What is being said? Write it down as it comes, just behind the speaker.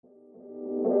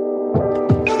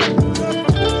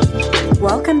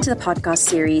Welcome to the podcast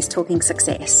series Talking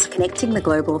Success, Connecting the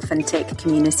Global FinTech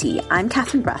Community. I'm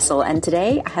Catherine Brassel, and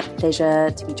today I have the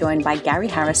pleasure to be joined by Gary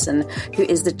Harrison, who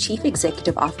is the Chief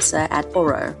Executive Officer at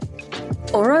Oro.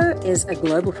 Oro is a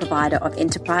global provider of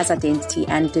enterprise identity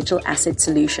and digital asset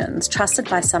solutions, trusted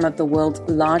by some of the world's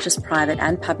largest private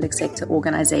and public sector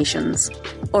organizations.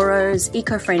 Oro's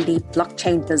eco-friendly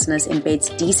blockchain business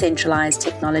embeds decentralized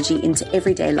technology into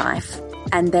everyday life,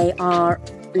 and they are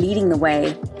leading the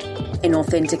way in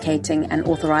authenticating and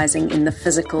authorizing in the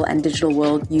physical and digital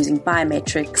world using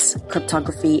biometrics,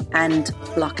 cryptography, and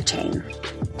blockchain.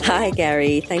 Hi,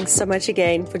 Gary. Thanks so much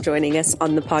again for joining us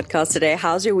on the podcast today.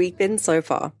 How's your week been so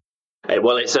far? Hey,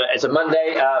 well, it's a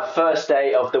Monday, first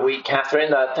day of the week,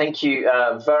 Catherine. Thank you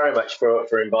very much for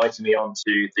inviting me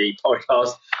onto the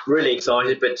podcast. Really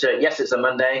excited, but yes, it's a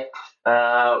Monday.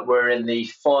 We're in the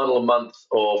final month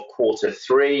of quarter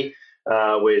three.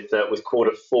 With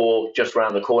quarter four just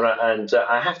around the corner, and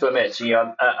I have to admit,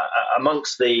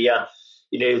 amongst the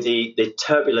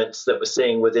turbulence that we're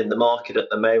seeing within the market at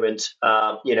the moment,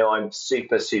 I'm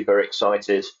super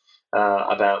excited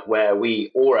about where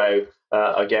we Oro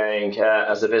are going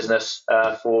as a business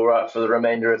for the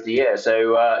remainder of the year.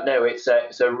 So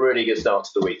it's a really good start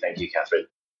to the week. Thank you, Catherine.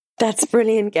 That's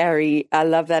brilliant, Gary. I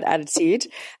love that attitude,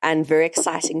 and very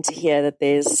exciting to hear that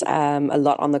there's a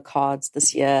lot on the cards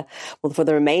this year, well, for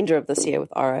the remainder of this year with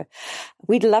Oro.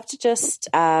 We'd love to just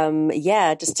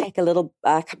take a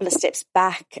couple of steps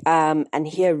back and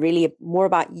hear really more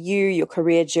about you, your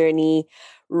career journey,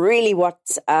 really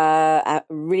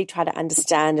really try to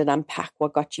understand and unpack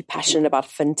what got you passionate about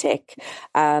fintech,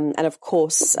 and of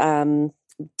course, to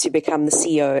become the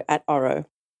CEO at Oro.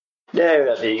 No,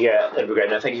 that'd be great.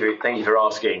 No, thank you for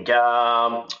asking.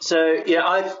 I've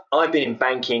been in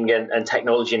banking and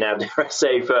technology now, dare I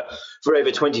say, for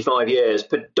over 25 years,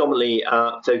 predominantly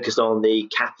focused on the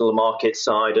capital market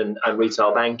side and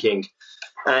retail banking.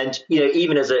 And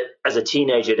even as a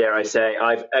teenager, dare I say,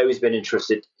 I've always been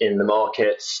interested in the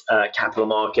markets, capital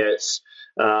markets,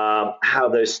 how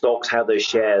those stocks, how those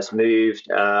shares moved,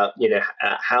 how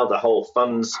the whole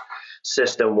funds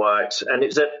system works, and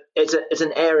it's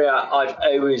an area I've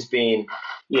always been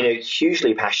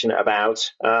hugely passionate about,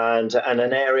 and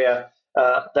an area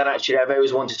that actually I've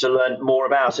always wanted to learn more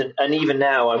about, and even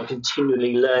now I'm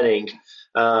continually learning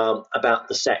about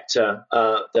the sector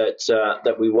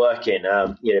that we work in,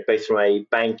 both from a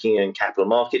banking and capital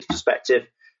markets perspective,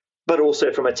 but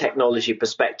also from a technology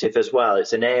perspective as well.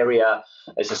 It's an area,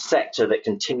 it's a sector that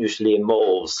continuously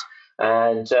evolves.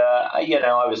 And,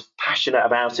 I was passionate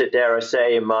about it, dare I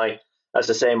say, in my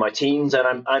teens,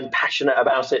 and I'm passionate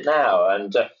about it now.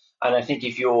 And I think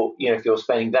if you're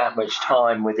spending that much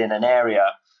time within an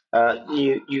area,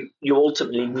 you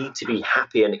ultimately need to be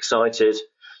happy and excited,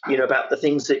 about the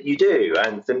things that you do.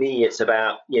 And for me, it's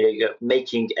about,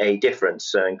 making a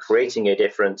difference and creating a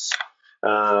difference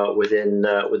within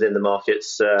the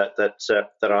markets that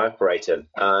I operate in.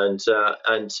 And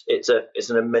it's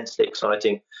an immensely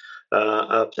exciting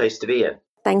place to be in.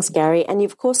 Thanks, Gary. And you,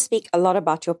 of course, speak a lot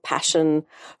about your passion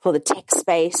for the tech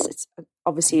space. It's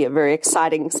obviously a very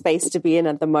exciting space to be in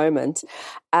at the moment.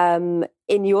 In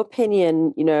your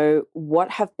opinion,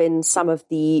 what have been some of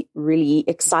the really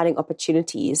exciting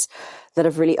opportunities that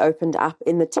have really opened up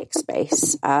in the tech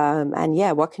space?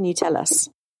 What can you tell us?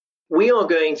 We are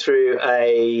going through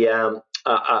what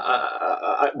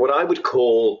I would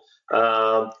call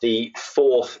the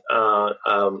fourth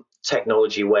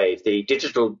technology wave, the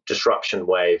digital disruption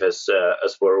wave, as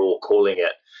we're all calling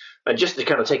it. And just to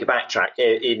kind of take a backtrack,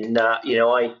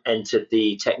 I entered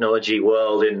the technology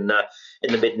world in the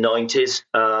mid '90s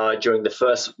during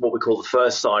what I call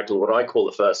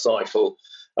the first cycle,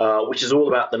 which is all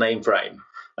about the mainframe,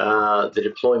 the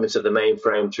deployment of the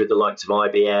mainframe through the likes of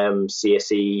IBM,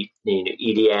 CSE,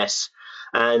 EDS,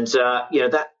 and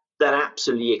that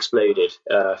absolutely exploded.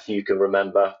 If you can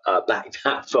remember back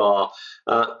that far,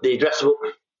 the addressable.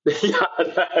 And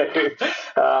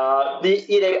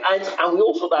we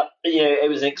all thought that it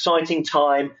was an exciting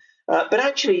time, but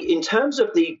actually, in terms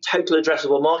of the total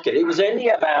addressable market, it was only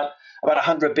about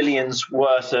 100 billion's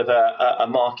worth of a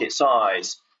market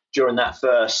size during that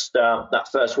first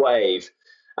wave,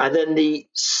 and then the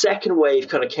second wave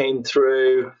kind of came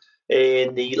through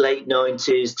in the late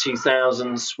 90s,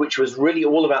 2000s, which was really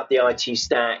all about the IT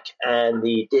stack and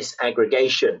the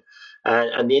disaggregation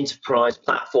and the enterprise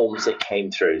platforms that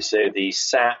came through. So the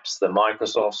SAPs, the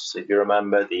Microsofts, if you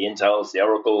remember, the Intels, the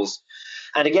Oracles.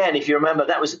 And again, if you remember,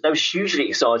 that was hugely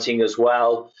exciting as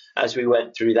well as we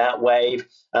went through that wave.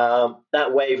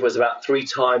 That wave was about 3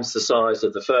 times the size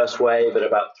of the first wave at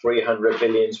about 300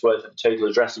 billions worth of total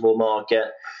addressable market.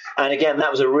 And again,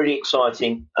 that was a really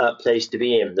exciting place to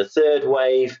be in. The third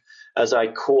wave, as I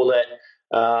call it,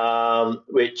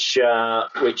 which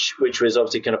was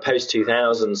obviously kind of post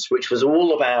 2000s, which was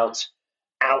all about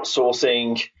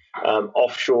outsourcing,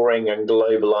 offshoring, and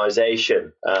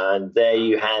globalization. And there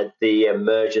you had the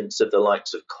emergence of the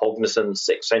likes of Cognizant,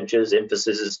 Accenture,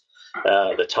 Infosys,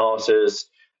 the Tartars,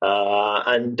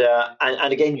 and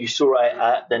again you saw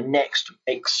the next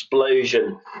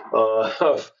explosion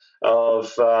of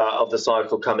the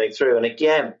cycle coming through. And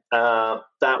again,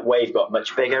 that wave got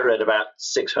much bigger at about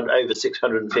over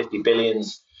 650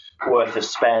 billions worth of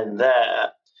spend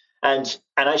there. And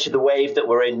actually the wave that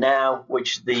we're in now,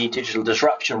 which is the digital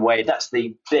disruption wave, that's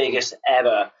the biggest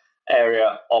ever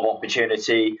area of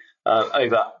opportunity,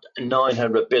 over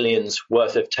 900 billions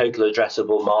worth of total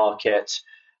addressable market.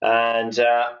 And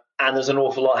there's an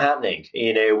awful lot happening.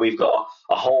 We've got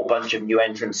a whole bunch of new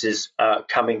entrances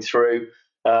coming through,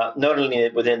 not only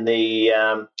within the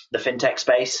fintech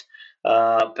space,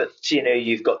 but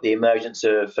you've got the emergence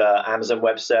of Amazon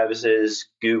Web Services,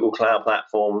 Google Cloud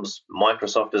Platforms,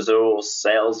 Microsoft Azure,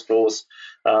 Salesforce,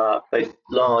 both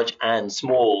large and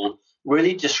small,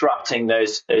 really disrupting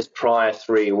those prior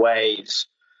 3 waves.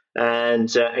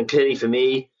 And clearly for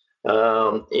me,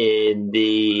 in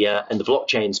the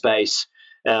blockchain space,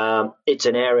 it's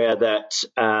an area that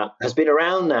has been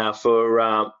around now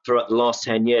for the last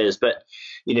 10 years. But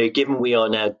given we are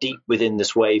now deep within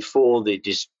this wave 4, the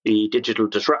digital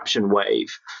disruption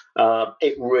wave,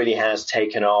 it really has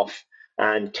taken off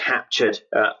and captured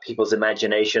people's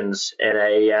imaginations in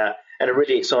a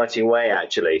really exciting way,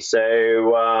 actually.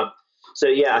 So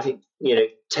yeah, I think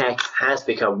tech has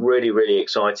become really, really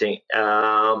exciting.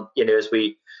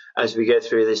 As we go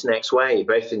through this next wave,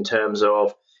 both in terms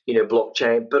of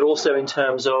blockchain, but also in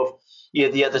terms of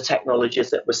the other technologies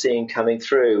that we're seeing coming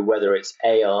through, whether it's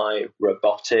AI,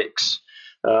 robotics,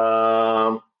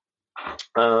 and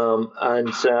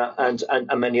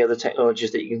many other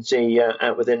technologies that you can see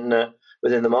out within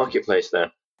the marketplace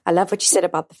there. I love what you said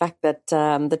about the fact that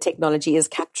the technology is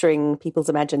capturing people's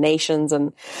imaginations,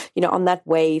 and on that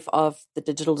wave of the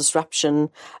digital disruption,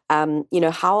 how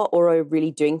are Oro really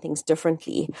doing things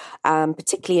differently,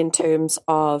 particularly in terms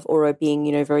of Oro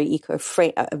being a very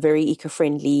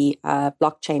eco-friendly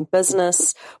blockchain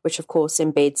business, which of course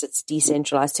embeds its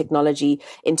decentralized technology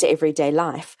into everyday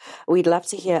life. We'd love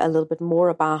to hear a little bit more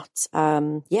about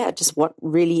just what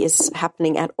really is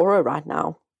happening at Oro right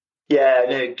now. Yeah,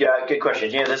 no, good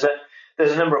question. There's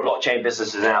a number of blockchain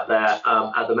businesses out there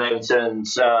at the moment, and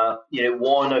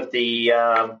one of the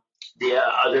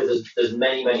there's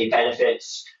many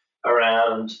benefits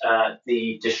around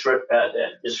the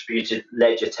distributed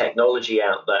ledger technology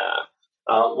out there.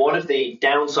 One of the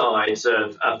downsides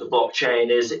of the blockchain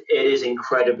is it is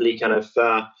incredibly kind of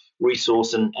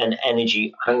resource and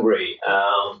energy hungry.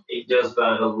 It does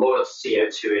burn a lot of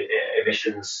CO2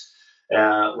 emissions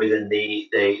within the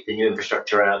new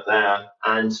infrastructure out there,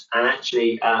 and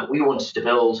actually we wanted to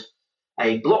build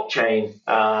a blockchain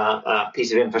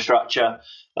piece of infrastructure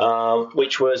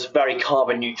which was very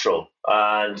carbon neutral,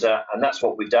 and that's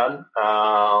what we've done.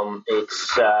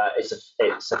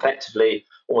 It's effectively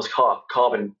almost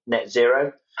carbon net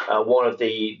zero, one of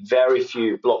the very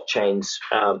few blockchains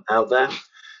out there.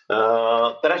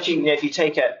 But actually, if you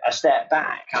take a step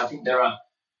back, I think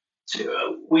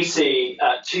we see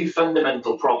 2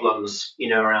 fundamental problems,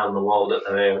 around the world at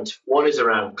the moment. One is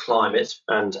around climate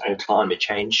and climate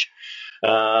change,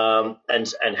 and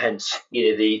hence,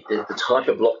 the type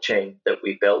of blockchain that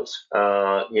we built.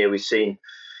 We've seen,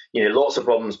 lots of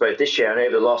problems both this year and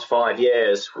over the last 5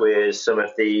 years with some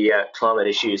of the climate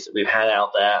issues that we've had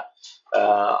out there.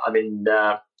 I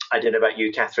don't know about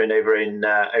you, Catherine, over in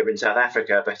South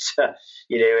Africa, but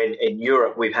in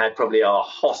Europe we've had probably our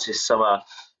hottest summer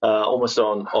almost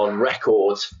on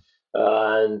record,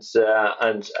 and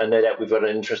no doubt we've got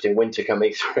an interesting winter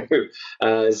coming through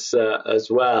as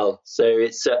well. So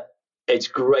it's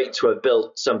great to have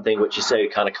built something which is so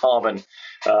kind of carbon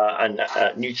and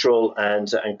neutral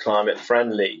and climate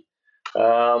friendly.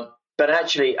 But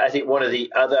actually, I think one of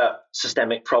the other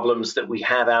systemic problems that we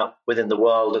have out within the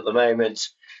world at the moment,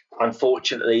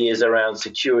 unfortunately, is around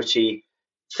security,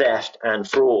 theft, and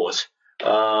fraud.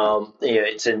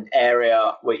 It's an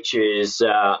area which is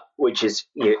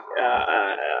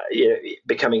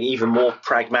becoming even more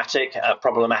problematic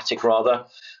rather,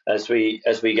 as we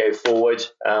go forward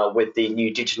with the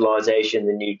new digitalization,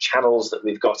 the new channels that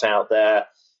we've got out there.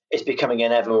 It's becoming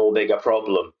an ever more bigger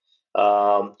problem.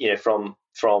 from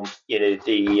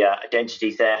the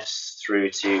identity thefts through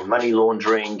to money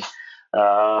laundering,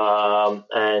 and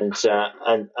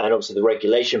obviously the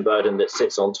regulation burden that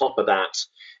sits on top of that.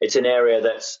 It's an area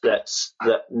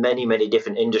that many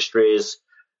different industries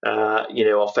are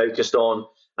focused on,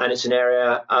 and it's an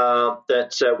area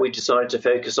that we decided to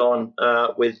focus on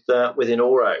within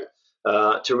Oro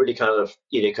to really kind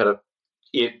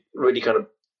of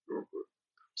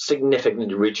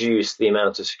significantly reduce the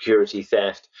amount of security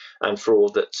theft and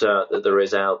fraud that there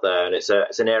is out there. And it's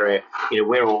an area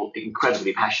we're all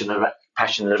incredibly passionate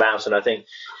about. And I think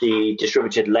the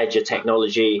distributed ledger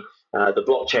technology, the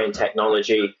blockchain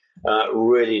technology,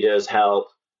 really does help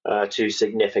to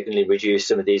significantly reduce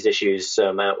some of these issues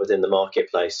out within the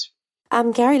marketplace.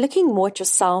 Gary, looking more at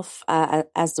yourself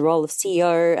as the role of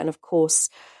CEO and, of course,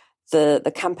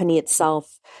 the company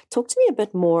itself, talk to me a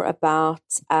bit more about,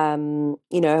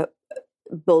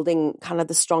 building kind of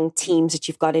the strong teams that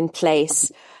you've got in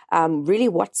place. Really,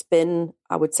 what's been,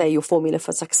 I would say, your formula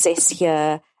for success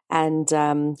here? And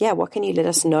what can you let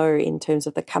us know in terms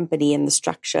of the company and the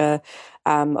structure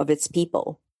of its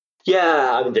people?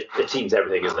 Yeah, I mean the team's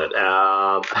everything, isn't it?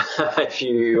 If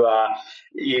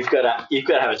you've got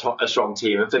to have a strong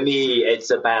team, and for me,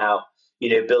 it's about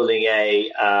building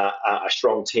a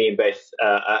strong team, both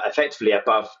effectively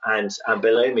above and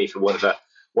below me, for one of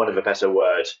a better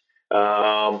word.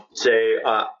 I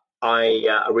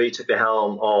really took the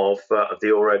helm of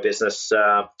the Oro business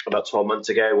about 12 months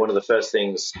ago. One of the first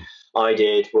things I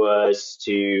did was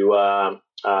to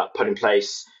put in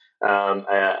place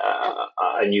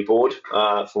a new board,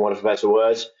 for want of a better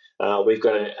word. We've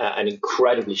got an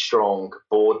incredibly strong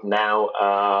board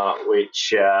now,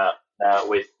 which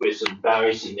with some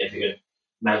very significant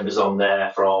members on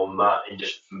there from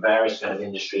various kind of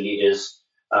industry leaders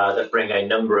that bring a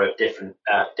number of different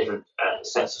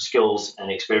sets of skills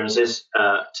and experiences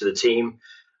to the team.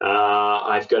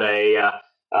 I've got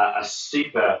a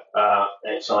super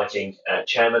exciting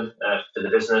chairman for the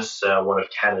business, one of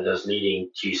Canada's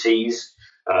leading QCs,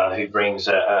 who brings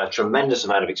a tremendous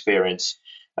amount of experience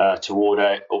to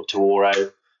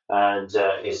Oro, and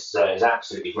is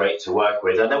absolutely great to work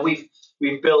with. And then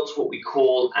we've built what we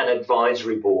call an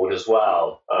advisory board as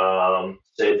well.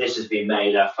 So this has been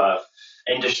made up of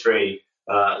industry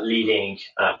leading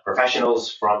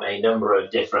professionals from a number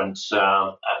of different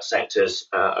sectors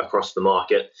across the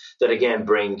market that again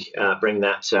bring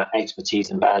that expertise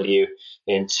and value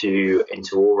into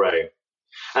Oro.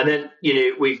 And then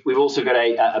we've also got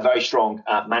a very strong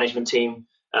management team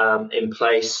in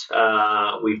place.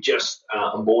 We've just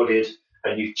onboarded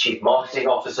a new chief marketing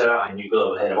officer, a new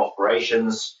global head of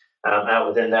operations out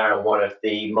within there, and one of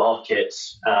the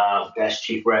market's best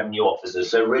chief revenue officers.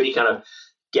 So really kind of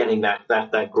getting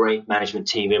that great management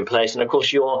team in place. And of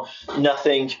course, you're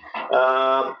nothing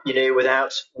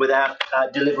without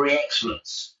delivery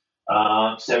excellence.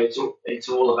 So it's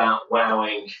all about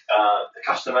wowing the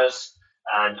customers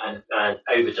and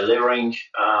over delivering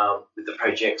with the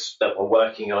projects that we're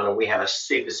working on. And we have a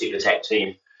super tech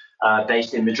team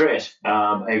based in Madrid,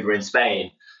 over in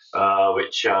Spain,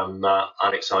 which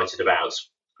I'm excited about.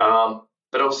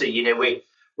 But obviously,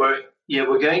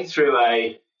 we're going through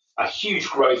a huge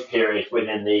growth period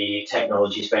within the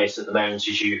technology space at the moment,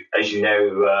 as you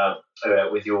know,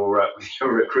 with your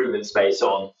recruitment space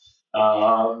on.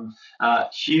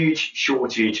 Huge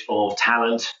shortage of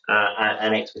talent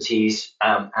and expertise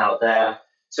out there.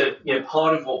 So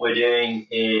part of what we're doing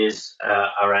is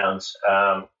around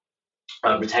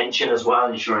retention as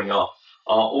well, ensuring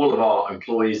all of our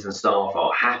employees and staff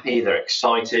are happy, they're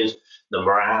excited, the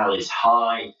morale is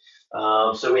high.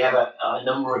 So we have a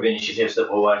number of initiatives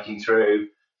that we're working through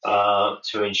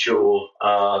to ensure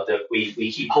that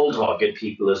we keep hold of our good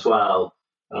people as well.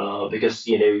 Because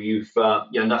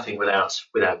you're nothing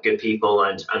without good people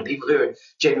and people who are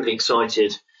genuinely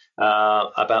excited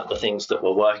about the things that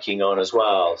we're working on as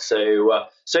well. So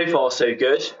far so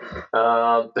good.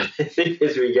 But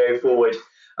as we go forward,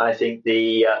 I think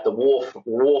the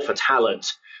war for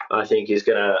talent, I think, is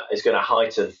gonna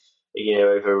heighten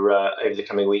over the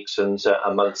coming weeks and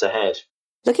months ahead.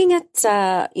 Looking at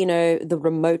the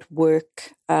remote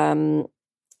work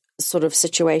sort of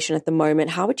situation at the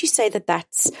moment, how would you say that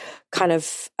that's kind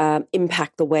of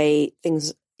impact the way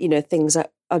things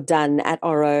are done at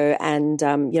Oro? And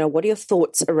what are your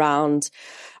thoughts around,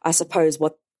 I suppose,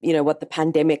 what the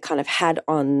pandemic kind of had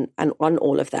on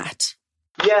all of that?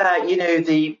 Yeah,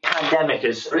 the pandemic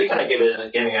is really kind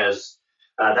of giving us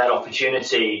that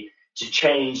opportunity to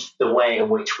change the way in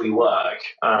which we work.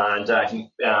 And I think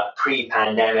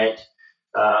pre-pandemic,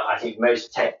 I think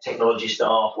most technology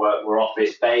staff were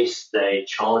office-based. They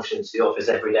charged into the office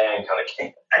every day and kind of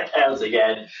came back out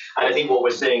again. And I think what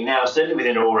we're seeing now, certainly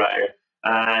within Oro,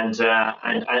 and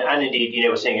indeed,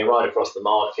 we're seeing it right across the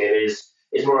market,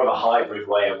 is more of a hybrid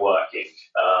way of working.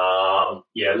 A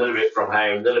little bit from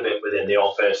home, a little bit within the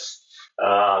office,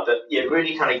 but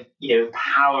really kind of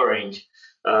empowering,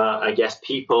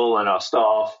 people and our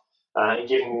staff,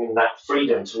 giving them that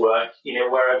freedom to work,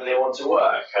 wherever they want to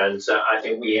work. And I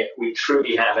think we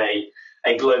truly have a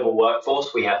global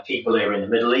workforce. We have people here in the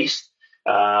Middle East,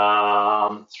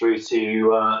 through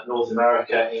to North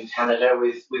America, in Canada,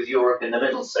 with Europe in the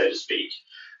middle, so to speak.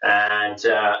 And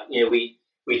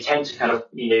we tend to kind of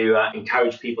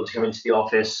encourage people to come into the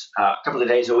office a couple of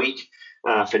days a week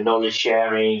for knowledge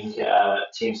sharing,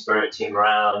 team spirit, team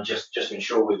morale, just to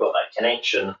ensure we've got that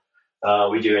connection.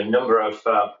 We do a number of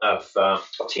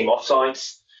team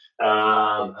offsites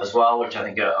as well, which I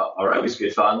think are always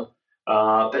good fun.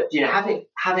 But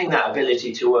having that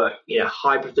ability to work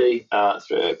hybridly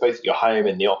through both your home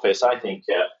and the office, I think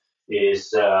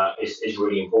is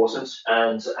really important.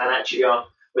 And actually,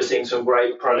 we're seeing some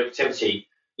great productivity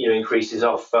increases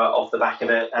off the back of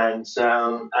it, and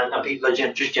people are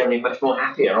just generally much more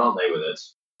happier, aren't they, with it?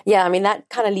 Yeah, I mean, that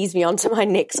kind of leads me on to my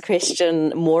next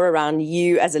question, more around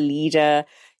you as a leader.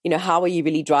 How are you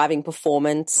really driving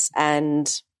performance,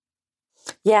 and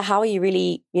how are you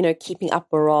really, keeping up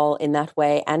morale in that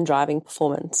way and driving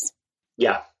performance?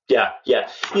 Yeah. I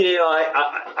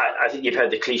think you've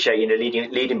heard the cliche,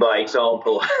 leading by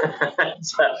example.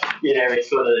 So,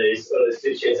 it's one of those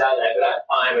cliches out there, but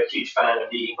I'm a huge fan of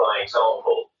leading by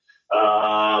example.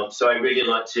 So I really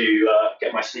like to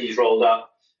get my sleeves rolled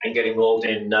up and get involved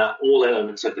in all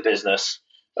elements of the business,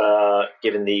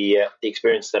 given the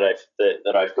experience that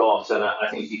I've got. And I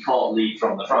think if you can't lead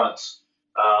from the front,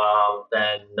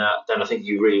 then I think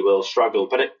you really will struggle.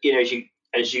 But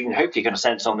as you can hopefully kind of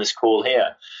sense on this call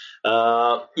here,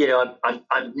 I'm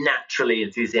naturally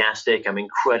enthusiastic. I'm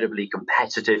incredibly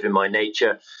competitive in my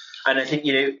nature. And I think,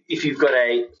 if you've got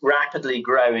a rapidly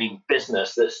growing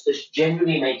business that's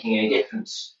genuinely making a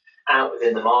difference out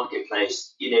within the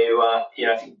marketplace,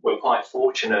 I think we're quite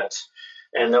fortunate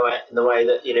in the way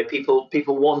that,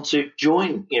 people want to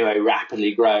join, a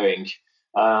rapidly growing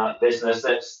business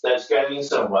that's going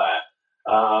somewhere.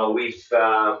 We've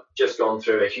just gone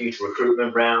through a huge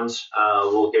recruitment round.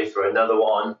 We'll go through another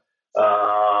one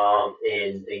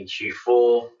in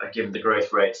Q4, given the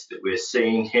growth rates that we're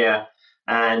seeing here.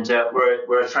 And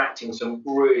we're attracting some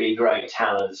really great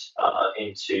talent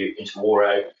into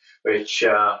Oro, which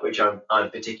I'm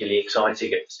particularly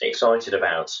excited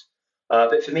about.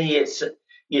 But for me, it's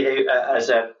as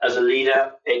a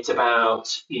leader, it's about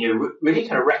really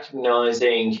kind of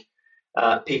recognizing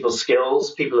people's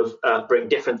skills. People bring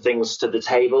different things to the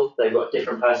table. They've got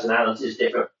different personalities,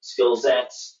 different skill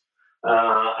sets.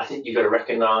 I think you've got to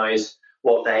recognize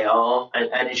what they are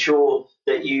and ensure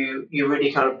that you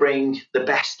really kind of bring the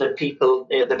best of people,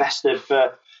 the best of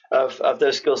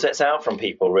those skill sets out from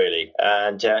people, really,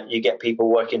 and you get people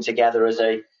working together as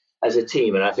a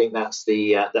team. And I think that's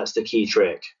the key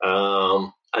trick.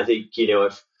 I think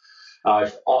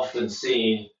I've often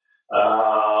seen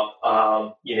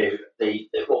what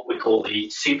we call the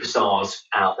superstars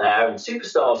out there, and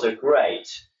superstars are great.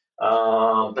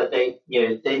 But they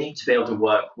need to be able to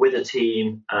work with a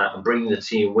team and bring the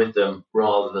team with them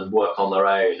rather than work on their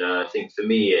own. And I think for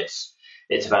me, it's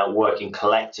about working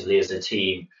collectively as a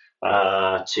team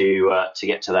to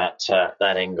get to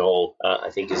that end goal. I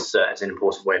think it's an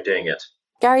important way of doing it.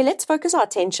 Gary, let's focus our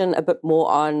attention a bit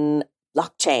more on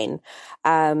blockchain.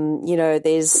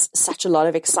 There's such a lot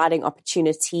of exciting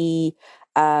opportunity.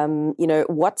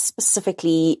 What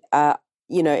specifically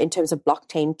in terms of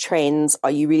blockchain trends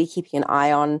are you really keeping an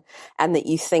eye on, and that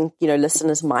you think,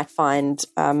 listeners might find,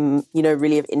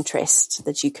 really of interest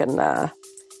that you can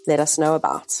let us know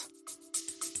about?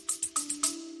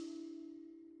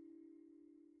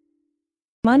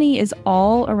 Money is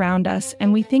all around us,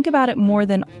 and we think about it more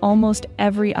than almost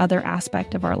every other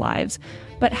aspect of our lives.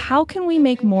 But how can we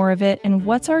make more of it, and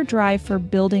what's our drive for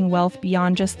building wealth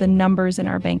beyond just the numbers in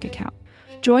our bank account?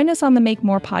 Join us on the Make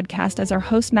More podcast as our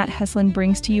host Matt Heslin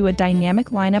brings to you a dynamic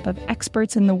lineup of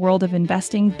experts in the world of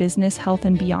investing, business, health,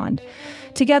 and beyond.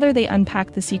 Together, they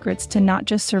unpack the secrets to not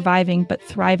just surviving, but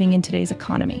thriving in today's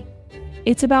economy.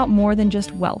 It's about more than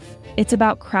just wealth. It's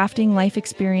about crafting life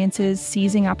experiences,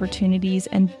 seizing opportunities,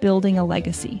 and building a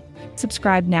legacy.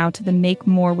 Subscribe now to the Make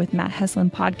More with Matt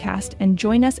Heslin podcast and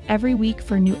join us every week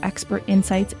for new expert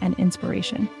insights and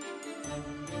inspiration.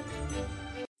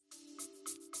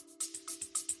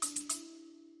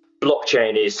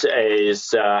 blockchain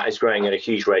is growing at a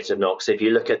huge rate of knots. If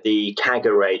you look at the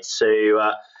CAGR rates, so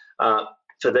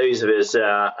for those of us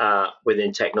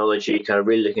within technology, kind of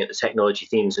really looking at the technology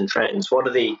themes and trends, one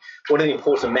of the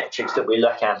important metrics that we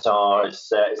look at is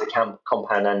the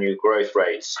compound annual growth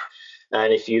rates.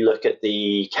 And if you look at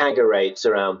the CAGR rates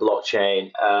around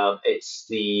blockchain, it's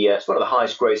one of the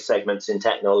highest growth segments in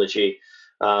technology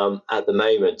at the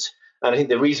moment. And I think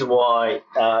the reason why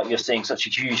you're seeing such a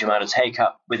huge amount of take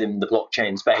up within the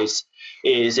blockchain space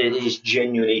is it is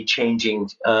genuinely changing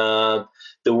the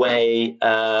way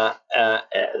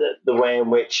in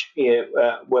which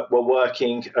we're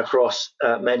working across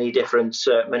many different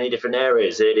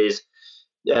areas. It is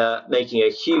making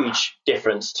a huge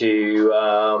difference to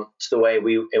the way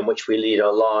in which we lead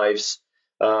our lives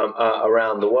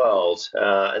around the world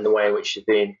and the way in which it's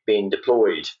being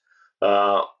deployed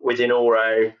within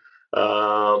Oro.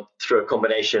 Through a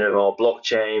combination of our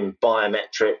blockchain,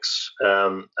 biometrics,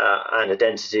 and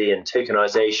identity and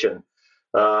tokenization,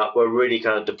 we're really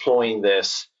kind of deploying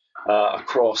this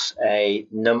across a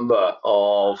number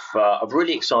of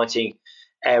really exciting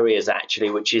areas, actually,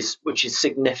 which is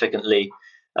significantly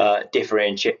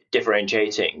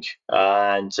differentiating,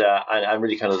 and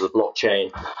really kind of the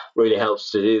blockchain really helps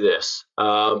to do this.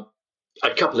 A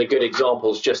couple of good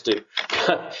examples just to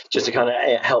kind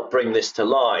of help bring this to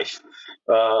life.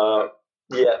 So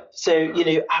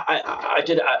I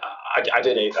don't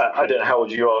know how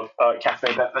old you are,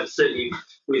 Catherine, but certainly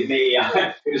with me,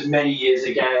 it was many years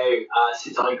ago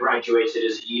since I graduated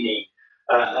as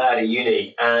at a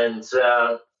uni, and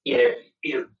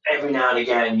every now and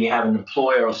again you have an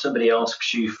employer or somebody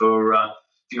asks you for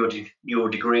your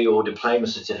degree or diploma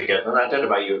certificate, and I don't know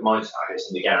about you, mine's it's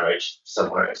in the garage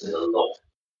somewhere, it's in the loft.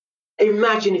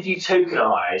 Imagine if you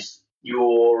tokenized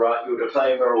your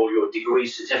diploma or your degree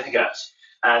certificate,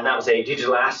 and that was a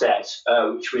digital asset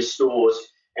which was stored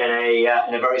in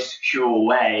a very secure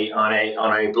way on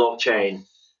a blockchain,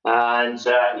 and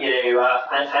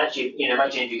actually,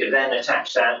 imagine if you could then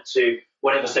attach that to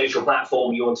whatever social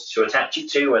platform you wanted to attach it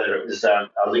to, whether it was a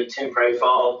LinkedIn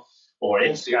profile or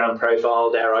an Instagram profile,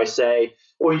 dare I say,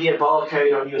 or you get a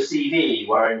barcode on your CV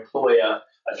where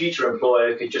a future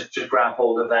employer could just grab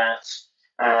hold of that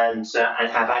and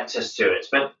have access to it.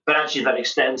 But actually that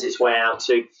extends its way out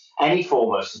to any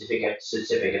form of certificate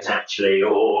actually,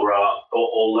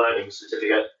 or learning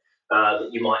certificate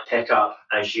that you might pick up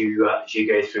as you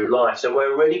go through life. So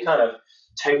we're really kind of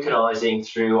tokenizing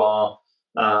through our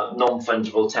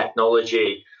non-fungible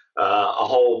technology a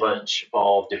whole bunch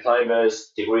of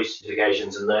diplomas, degree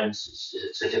certifications, and loan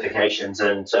certifications,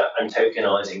 and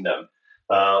tokenizing them,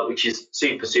 which is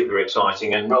super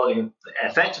exciting, and rolling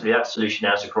effectively that solution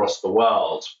out across the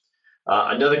world.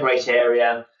 Another great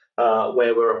area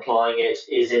where we're applying it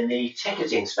is in the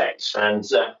ticketing space, and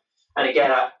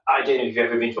again, I don't know if you've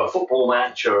ever been to a football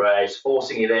match or a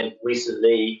sporting event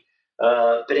recently,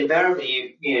 but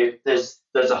invariably,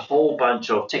 there's a whole bunch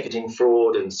of ticketing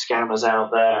fraud and scammers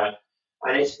out there,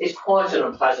 and it's quite an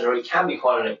unpleasant, or it can be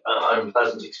quite an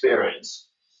unpleasant experience.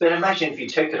 But imagine if you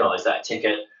tokenize that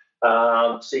ticket,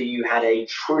 so you had a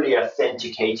truly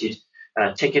authenticated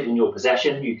ticket in your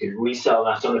possession. You could resell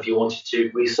that on if you wanted to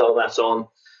resell that on.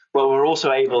 Well, we're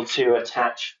also able to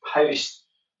attach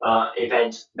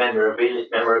post-event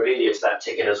memorabilia to that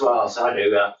ticket as well. So I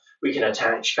know we can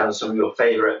attach kind of some of your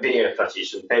favorite video footage,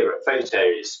 some favorite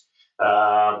photos,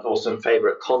 or some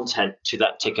favorite content to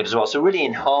that ticket as well. So really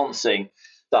enhancing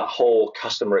that whole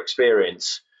customer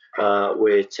experience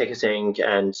with ticketing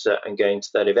and going to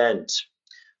that event.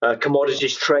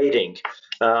 Commodities trading.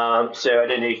 So I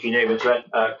don't know if you know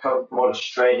about commodities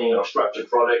trading or structured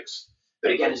products,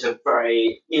 but again, it's a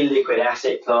very illiquid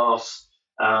asset class,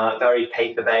 very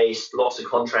paper-based, lots of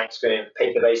contracts going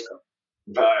paper-based,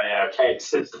 very archaic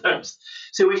systems.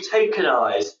 So we've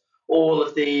tokenized all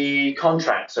of the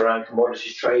contracts around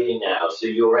commodities trading now, so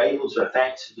you're able to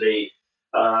effectively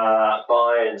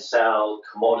buy and sell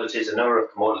commodities, a number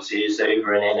of commodities,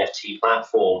 over an NFT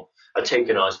platform, a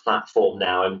tokenized platform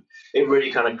now, and it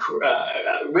really kind of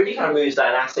moves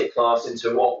that asset class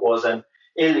into what was an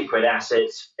illiquid asset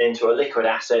into a liquid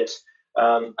asset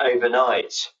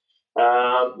overnight.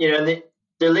 And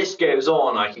the list goes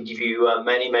on. I can give you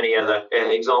many other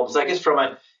examples. I guess from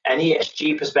an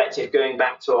ESG perspective, going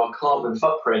back to our carbon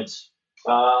footprint,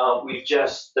 we've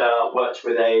just worked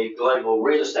with a global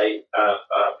real estate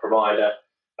provider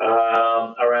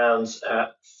around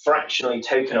fractionally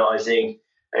tokenizing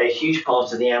a huge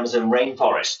part of the Amazon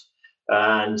rainforest,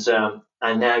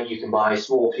 and now you can buy a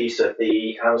small piece of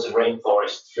the Amazon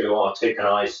rainforest through our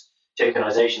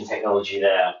tokenization technology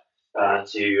there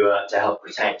to help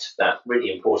protect that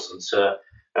really important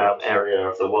area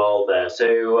of the world there.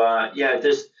 So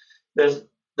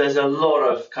there's a lot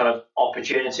of kind of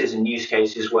opportunities and use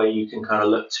cases where you can kind of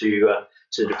look to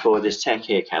deploy this tech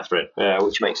here, Catherine,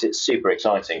 which makes it super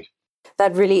exciting.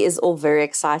 That really is all very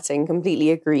exciting.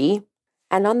 Completely agree.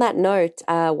 And on that note,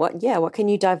 what can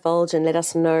you divulge and let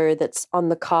us know that's on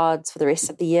the cards for the rest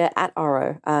of the year at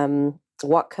Oro?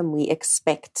 What can we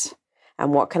expect,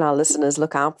 and what can our listeners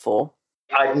look out for?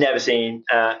 I've never seen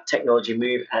technology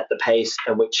move at the pace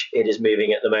at which it is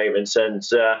moving at the moment, and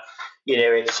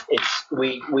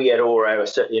we at Oro are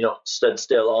certainly not stood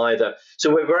still either.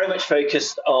 So we're very much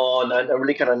focused on and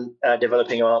really kind of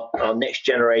developing our next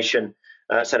generation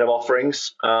set of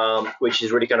offerings, which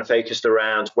is really kind of focused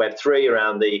around Web3,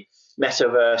 around the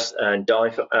metaverse and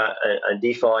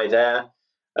DeFi there.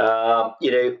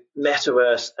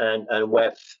 Metaverse and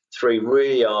Web3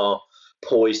 really are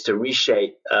poised to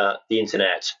reshape the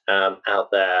internet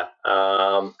out there.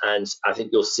 And I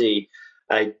think you'll see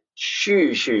a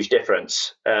huge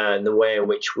difference in the way in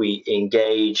which we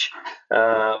engage,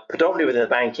 predominantly within the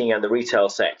banking and the retail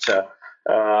sector,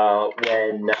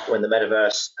 when the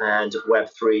metaverse and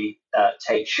Web3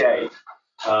 take shape.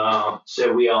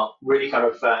 So we are really kind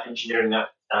of engineering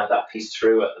that piece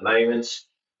through at the moment.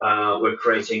 We're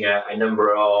creating a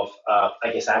number of,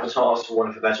 avatars, for want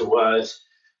of a better word,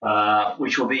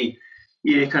 which will be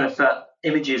kind of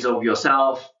images of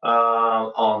yourself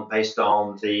based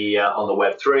on the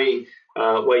Web3,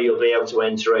 where you'll be able to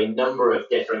enter a number of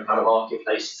different kind of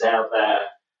marketplaces out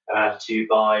there to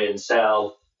buy and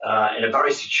sell in a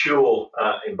very secure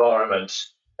environment,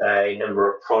 a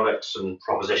number of products and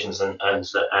propositions and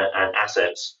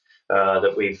assets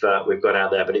that we've got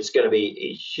out there. But it's going to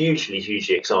be hugely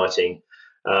exciting.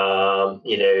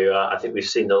 I think we've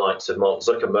seen the likes of Mark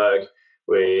Zuckerberg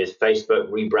with Facebook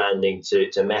rebranding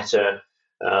to Meta,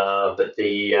 but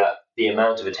the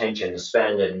amount of attention and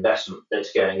spend and investment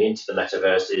that's going into the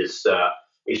metaverse is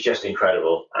just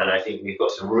incredible. And I think we've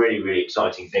got some really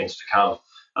exciting things to come,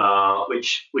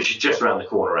 which is just around the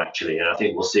corner actually. And I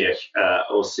think we'll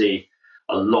see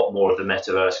a lot more of the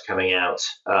metaverse coming out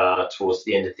towards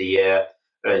the end of the year,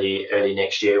 early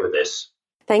next year with this.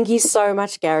 Thank you so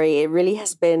much, Gary. It really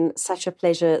has been such a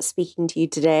pleasure speaking to you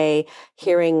today,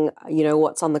 hearing,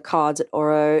 what's on the cards at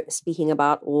Oro, speaking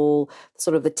about all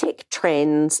sort of the tech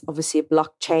trends, obviously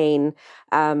blockchain.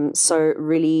 So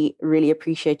really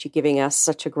appreciate you giving us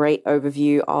such a great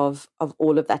overview of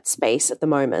all of that space at the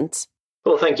moment.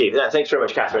 Well, thank you. Thanks very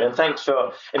much, Catherine. And thanks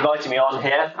for inviting me on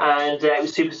here. And it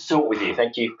was super to talk with you.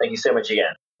 Thank you. Thank you so much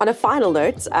again. On a final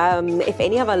note, if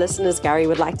any of our listeners, Gary,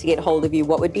 would like to get hold of you,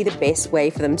 what would be the best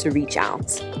way for them to reach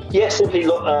out? Yes, simply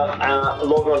log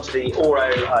on to the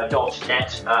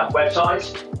oro.net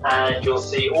website, and you'll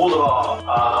see all of our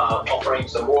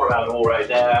offerings and more about Oro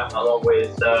there, along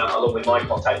with my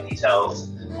contact details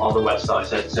on the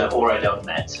website at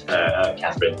oro.net,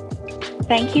 Catherine.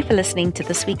 Thank you for listening to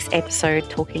this week's episode,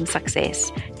 Talking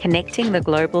Success, connecting the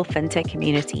global fintech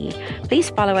community. Please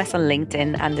follow us on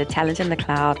LinkedIn under Talent in the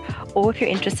Cloud, or if you're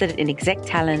interested in exec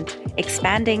talent,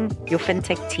 expanding your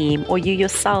fintech team, or you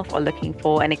yourself are looking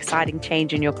for an exciting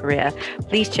change in your career,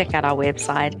 please check out our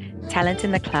website,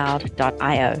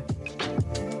 talentinthecloud.io.